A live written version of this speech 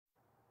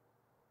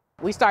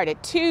We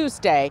started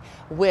Tuesday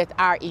with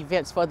our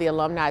events for the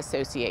Alumni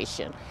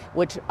Association,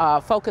 which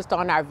focused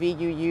on our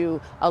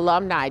VUU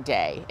Alumni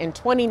Day. In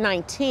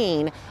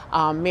 2019,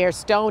 Mayor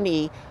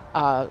Stoney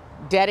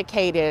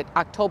dedicated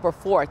October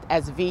 4th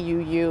as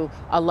VUU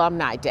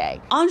Alumni Day.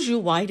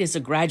 Anju White is a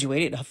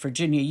graduate of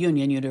Virginia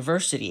Union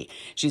University.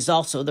 She's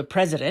also the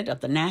president of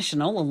the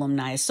National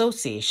Alumni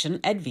Association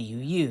at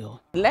VUU.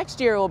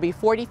 Next year will be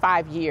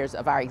 45 years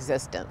of our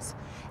existence.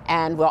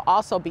 And we'll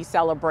also be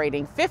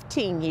celebrating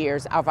 15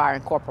 years of our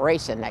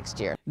incorporation next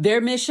year.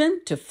 Their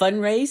mission to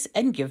fundraise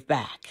and give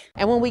back.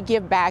 And when we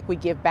give back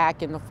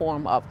in the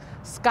form of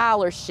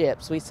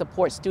scholarships. We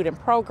support student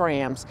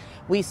programs.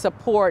 We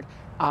support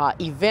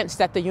events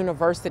that the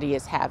university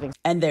is having.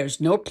 And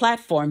there's no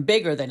platform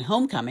bigger than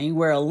Homecoming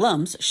where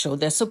alums show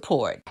their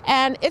support.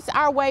 And it's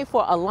our way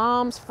for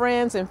alums,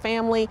 friends, and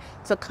family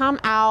to come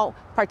out,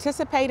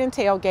 participate in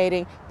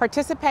tailgating,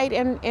 participate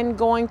in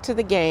going to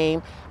the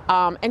game,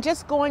 and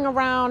just going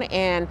around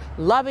and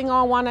loving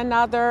on one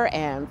another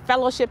and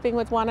fellowshipping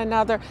with one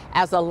another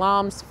as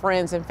alums,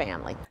 friends, and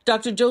family.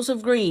 Dr.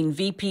 Joseph Green,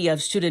 VP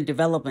of Student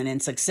Development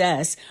and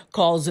Success,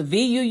 calls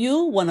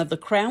VUU one of the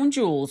crown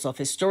jewels of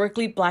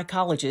historically Black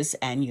colleges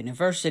and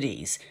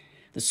universities.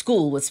 The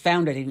school was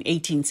founded in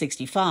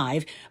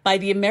 1865 by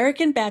the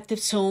American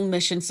Baptist Home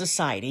Mission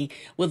Society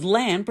with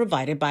land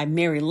provided by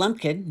Mary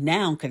Lumpkin,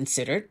 now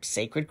considered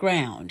sacred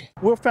ground.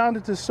 We're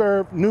founded to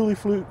serve newly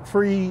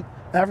freed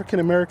African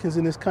Americans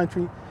in this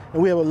country,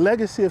 and we have a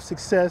legacy of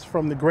success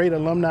from the great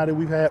alumni that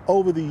we've had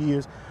over the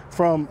years,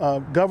 from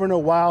Governor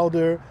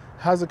Wilder,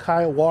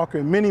 Hezekiah Walker,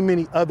 and many,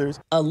 many others.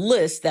 A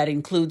list that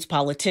includes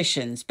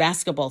politicians,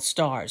 basketball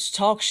stars,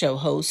 talk show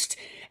hosts,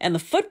 and the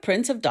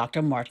footprints of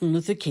Dr. Martin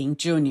Luther King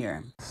Jr.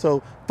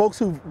 So folks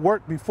who've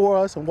worked before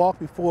us and walked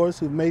before us,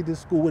 who've made this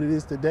school what it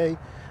is today,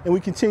 and we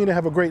continue to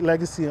have a great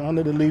legacy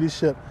under the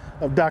leadership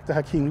of Dr.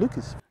 Hakeem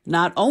Lucas.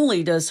 Not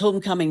only does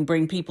Homecoming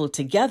bring people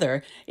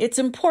together, it's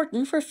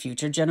important for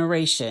future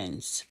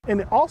generations.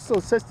 And it also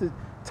sets the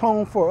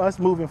tone for us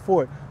moving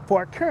forward, for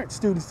our current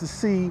students to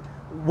see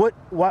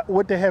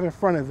what they have in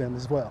front of them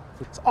as well.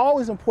 It's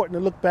always important to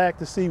look back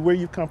to see where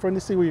you've come from,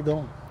 to see where you're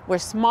going. We're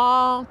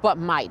small but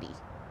mighty.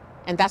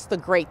 And that's the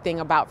great thing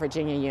about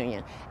Virginia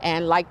Union.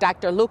 And like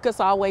Dr.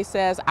 Lucas always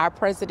says, our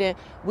president,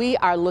 we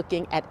are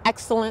looking at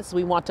excellence.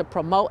 We want to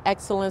promote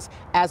excellence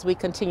as we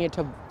continue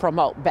to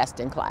promote best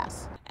in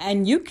class.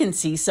 And you can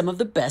see some of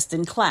the best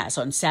in class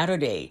on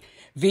Saturday.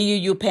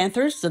 VUU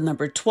Panthers, the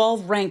number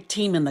 12 ranked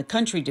team in the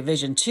country,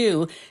 Division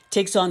II,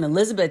 takes on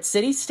Elizabeth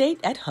City State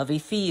at Hovey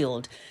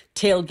Field.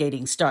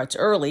 Tailgating starts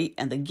early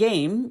and the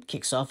game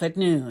kicks off at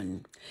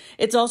noon.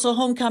 It's also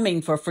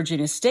homecoming for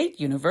Virginia State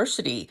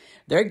University.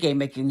 Their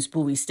game against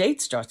Bowie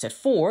State starts at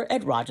 4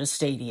 at Rogers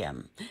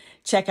Stadium.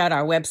 Check out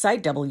our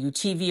website,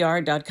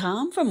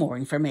 WTVR.com, for more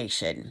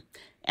information.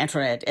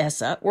 Antoinette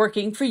Essa,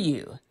 working for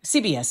you,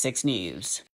 CBS 6 News.